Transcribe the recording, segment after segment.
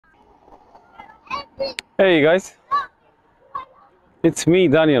Hey guys, it's me,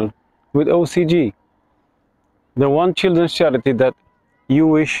 Daniel, with OCG, the one children's charity that you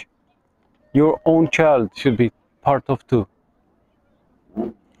wish your own child should be part of too.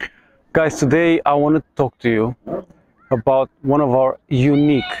 Guys, today I want to talk to you about one of our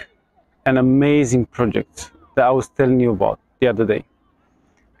unique and amazing projects that I was telling you about the other day.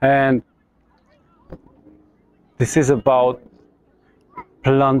 And this is about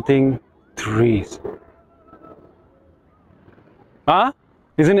planting trees. Huh?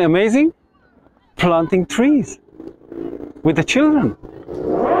 Isn't it amazing? Planting trees with the children.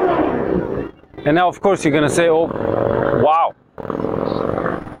 And now, of course, you're gonna say, "Oh, wow!"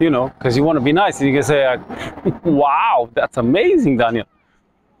 You know, because you want to be nice. You can say, "Wow, that's amazing, Daniel."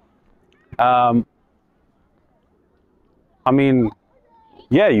 I mean,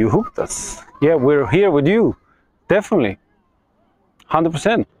 yeah, you hooked us. Yeah, we're here with you, definitely,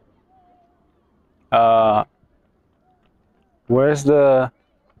 100%. Where's the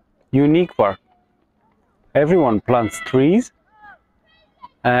unique part? Everyone plants trees,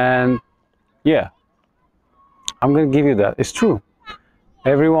 and yeah, I'm gonna give you that. It's true.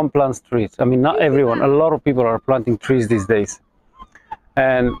 Everyone plants trees. I mean, not everyone. A lot of people are planting trees these days.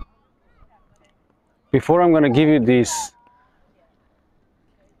 And before I'm gonna give you this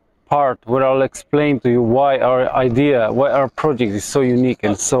part where I'll explain to you why our project is so unique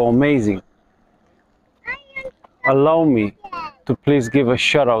and so amazing, allow me to please give a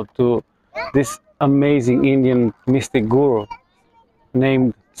shout out to this amazing Indian mystic guru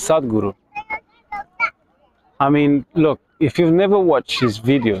named Sadhguru. I mean, look, if you've never watched his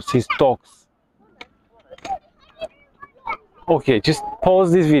videos, his talks, okay, just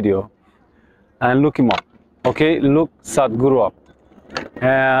pause this video and look him up. Okay, look Sadhguru up.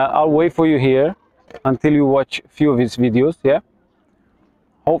 I'll wait for you here until you watch a few of his videos. Yeah,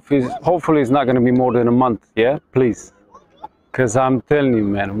 hopefully it's not going to be more than a month. Yeah, please, because I'm telling you,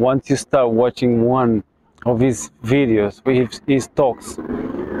 man, once you start watching one of his videos, his talks,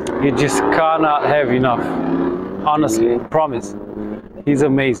 you just cannot have enough. Honestly, I promise, he's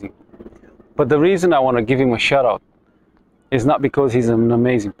amazing. But the reason I want to give him a shout out is not because he's an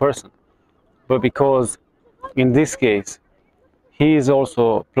amazing person, but because in this case he is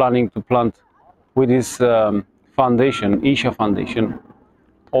also planning to plant with his foundation, Isha Foundation,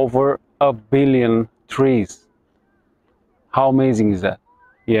 over 1 billion trees. How amazing is that?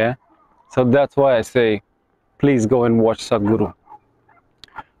 Yeah, so that's why I say please go and watch Sadhguru.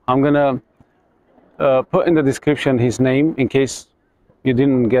 I'm gonna put in the description his name in case you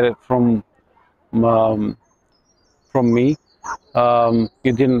didn't get it from me.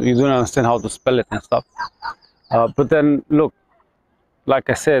 You didn't understand how to spell it and stuff. But then look,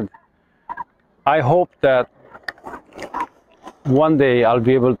 like I said, I hope that one day I'll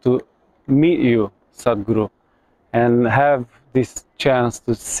be able to meet you, Sadhguru, and have this chance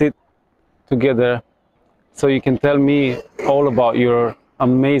to sit together so you can tell me all about your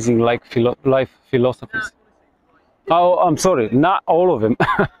amazing life philosophies. Oh, I'm sorry, not all of them.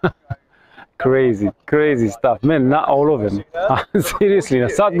 Crazy stuff, man. Not all of them. Seriously,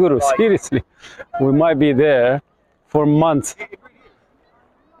 Sadhguru, seriously, we might be there for months.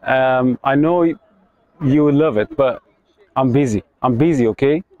 I know you will love it, but I'm busy.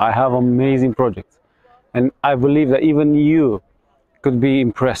 Okay, I have amazing projects, and I believe that even you could be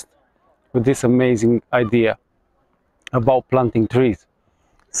impressed with this amazing idea about planting trees.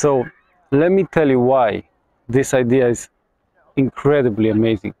 So let me tell you why this idea is incredibly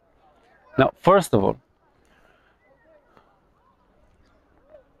amazing. Now, first of all,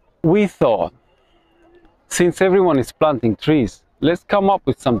 we thought, since everyone is planting trees, let's come up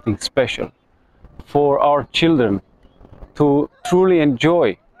with something special for our children to truly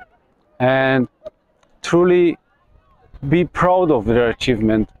enjoy and truly be proud of their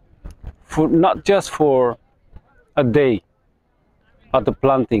achievement, for not just for a day at the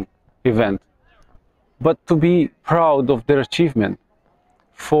planting event, but to be proud of their achievement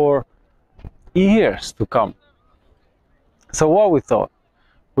for years to come. So what we thought,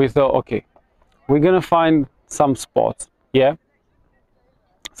 okay, we're gonna find some spots, yeah,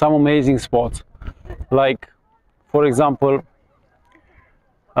 some amazing spots, like for example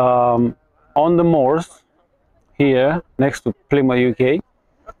on the moors here next to Plymouth, UK,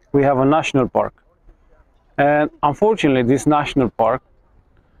 we have a national park, and unfortunately this national park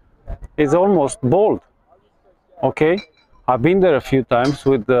is almost bald. Okay, I've been there a few times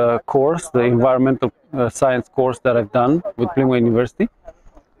with the course, the environmental science course that I've done with Plymouth University,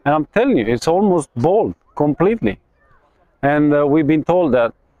 and I'm telling you, it's almost bald completely. And we've been told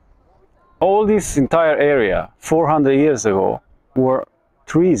that all this entire area 400 years ago were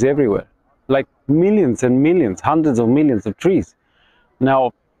trees everywhere, like millions and millions, hundreds of millions of trees.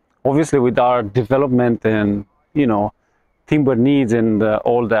 Now, obviously with our development and, you know, timber needs and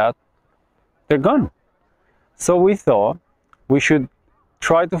all that, they're gone. So we thought we should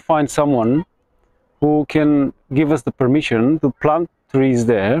try to find someone who can give us the permission to plant trees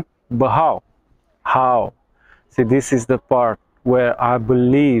there. But how? How? See, this is the part where I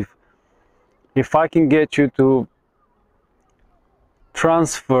believe if I can get you to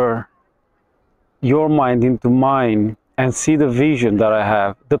transfer your mind into mine and see the vision that I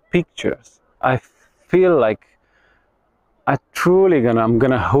have, the pictures, I feel like I'm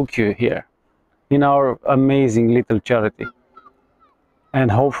gonna hook you here in our amazing little charity. And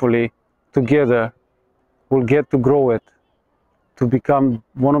hopefully together we'll get to grow it to become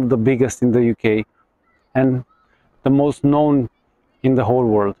one of the biggest in the UK and the most known in the whole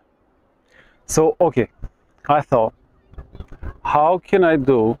world. So, okay, I thought, how can I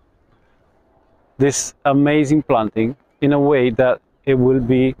do this amazing planting in a way that it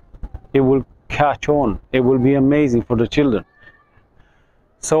will catch on, it will be amazing for the children.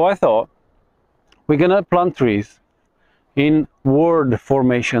 So I thought we're gonna plant trees in word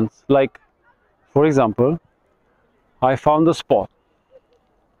formations. Like, for example, I found a spot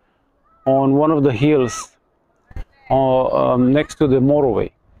on one of the hills next to the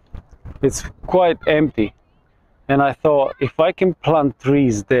motorway. It's quite empty, and I thought if I can plant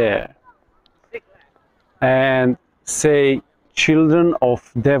trees there and say, children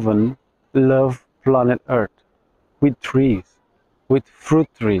of Devon love planet Earth, with trees, with fruit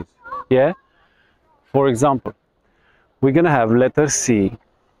trees, yeah? For example, we're gonna have letter C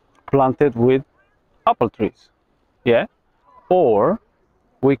planted with apple trees, yeah? Or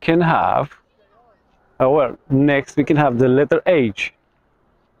we can have, well, next we can have the letter H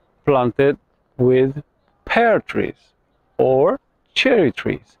planted with pear trees or cherry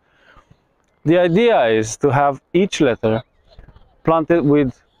trees. The idea is to have each letter planted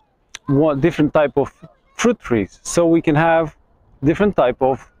with one different type of fruit trees, so we can have different type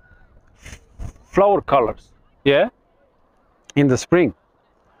of flower colors, yeah, in the spring.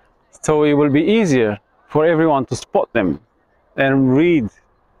 So it will be easier for everyone to spot them and read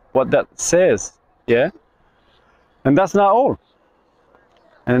what that says, yeah. And that's not all.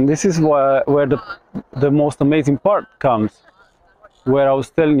 And this is where the most amazing part comes, where I was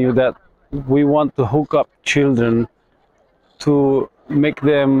telling you that we want to hook up children to make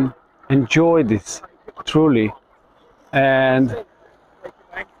them enjoy this truly and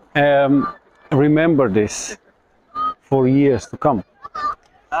remember this for years to come.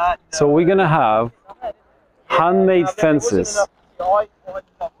 So we're gonna have handmade fences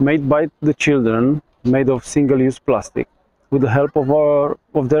made by the children, made of single-use plastic, with the help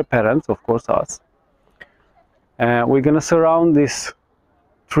of their parents, of course us. We're gonna surround this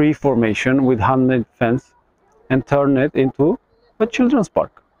tree formation with handmade fence and turn it into a children's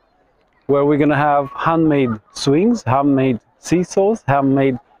park, where we're gonna have handmade swings, handmade seesaws,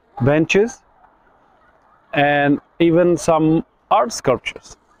 handmade benches, and even some art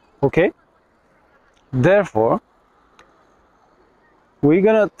sculptures. Okay? Therefore, we're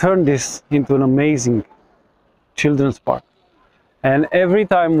gonna turn this into an amazing children's park. And every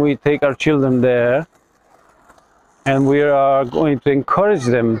time we take our children there, and we are going to encourage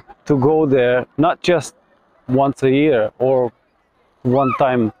them to go there, not just once a year or one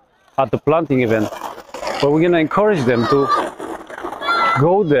time at the planting event, but we're going to encourage them to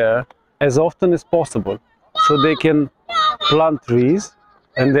go there as often as possible so they can plant trees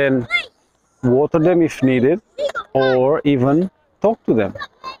and then water them if needed, or even talk to them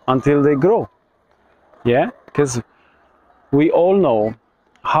until they grow. Yeah, because we all know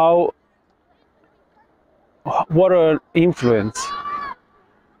what an influence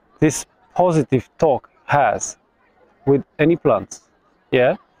this positive talk has with any plants.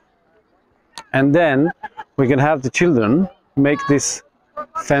 Yeah, and then we can have the children make these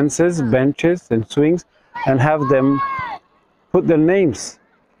fences, benches and swings, and have them put their names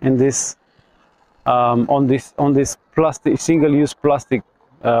in this on this plastic, single-use plastic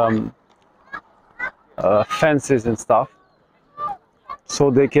fences and stuff,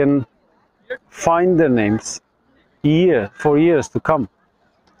 so they can find their names for years to come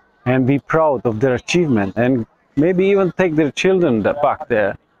and be proud of their achievement, and maybe even take their children back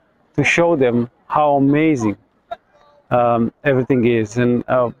there to show them how amazing everything is, and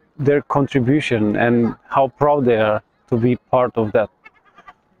their contribution, and how proud they are to be part of that.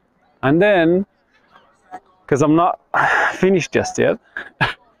 And then, because I'm not finished just yet,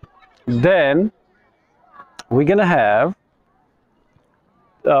 then we're gonna have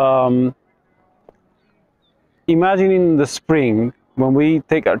imagine in the spring when we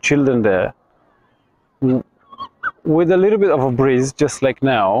take our children there, with a little bit of a breeze, just like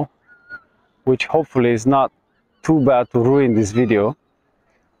now, which hopefully is not too bad to ruin this video.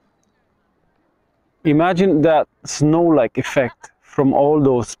 Imagine that snow-like effect from all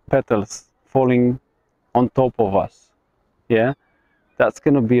those petals falling on top of us. Yeah, that's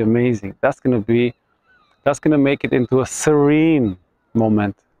gonna be amazing. That's gonna make it into a serene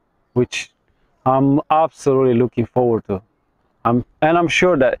moment, which I'm absolutely looking forward to. And I'm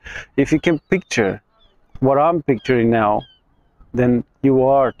sure that if you can picture what I'm picturing now, then you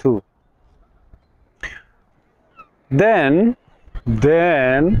are too. Then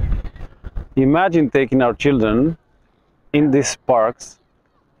imagine taking our children in these parks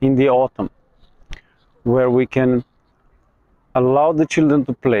in the autumn, where we can allow the children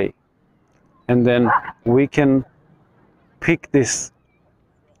to play, and then we can pick this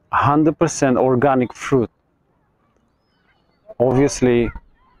 100% organic fruit, obviously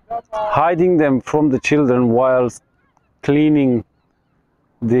hiding them from the children whilst cleaning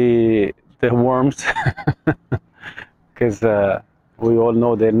the worms, because we all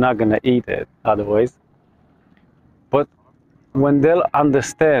know they're not gonna eat it otherwise. But when they'll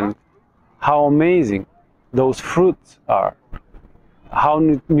understand how amazing those fruits are, how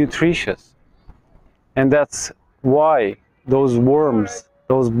nutritious, and that's why those worms,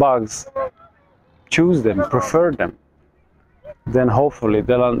 those bugs, choose them, prefer them, then hopefully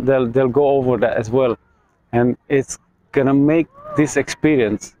they'll go over that as well, and it's gonna make this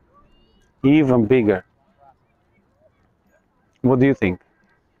experience even bigger. What do you think?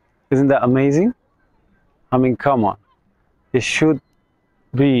 Isn't that amazing? I mean, come on. It should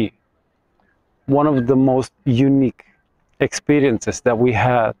be one of the most unique experiences that we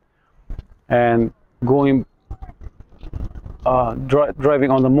had, and going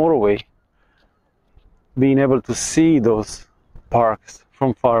driving on the motorway, being able to see those parks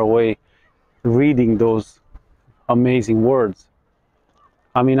from far away, reading those amazing words.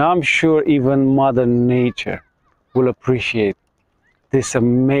 I mean, I'm sure even Mother Nature will appreciate this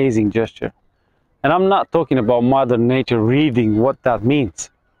amazing gesture. And I'm not talking about Mother Nature reading what that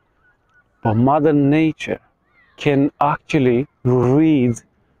means, but Mother Nature can actually read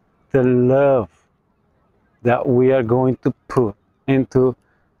the love that we are going to put into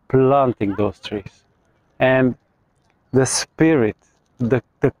planting those trees, and the spirit, the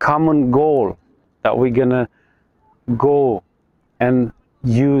common goal that we're gonna go and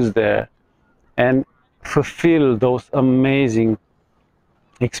use there and fulfill those amazing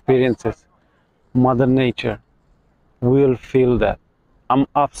experiences. Mother Nature will feel that. I'm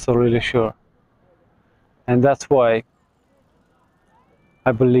absolutely sure. And that's why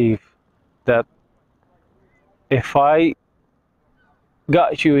I believe that if I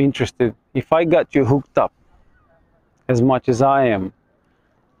got you interested, if I got you hooked up as much as I am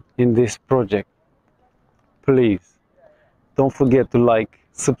in this project, please don't forget to like,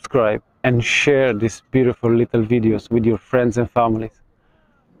 subscribe, and share these beautiful little videos with your friends and families,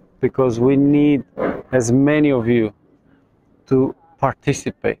 because we need as many of you to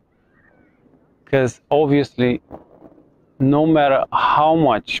participate. Because obviously, no matter how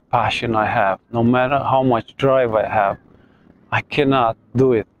much passion I have, no matter how much drive I have, I cannot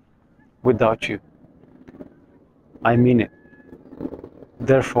do it without you. I mean it.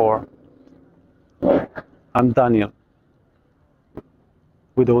 Therefore, I'm Daniel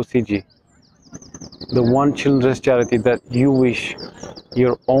with OCG, the one children's charity that you wish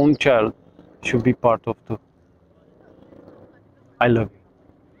your own child should be part of too. I love you.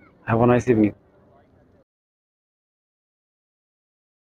 Have a nice evening.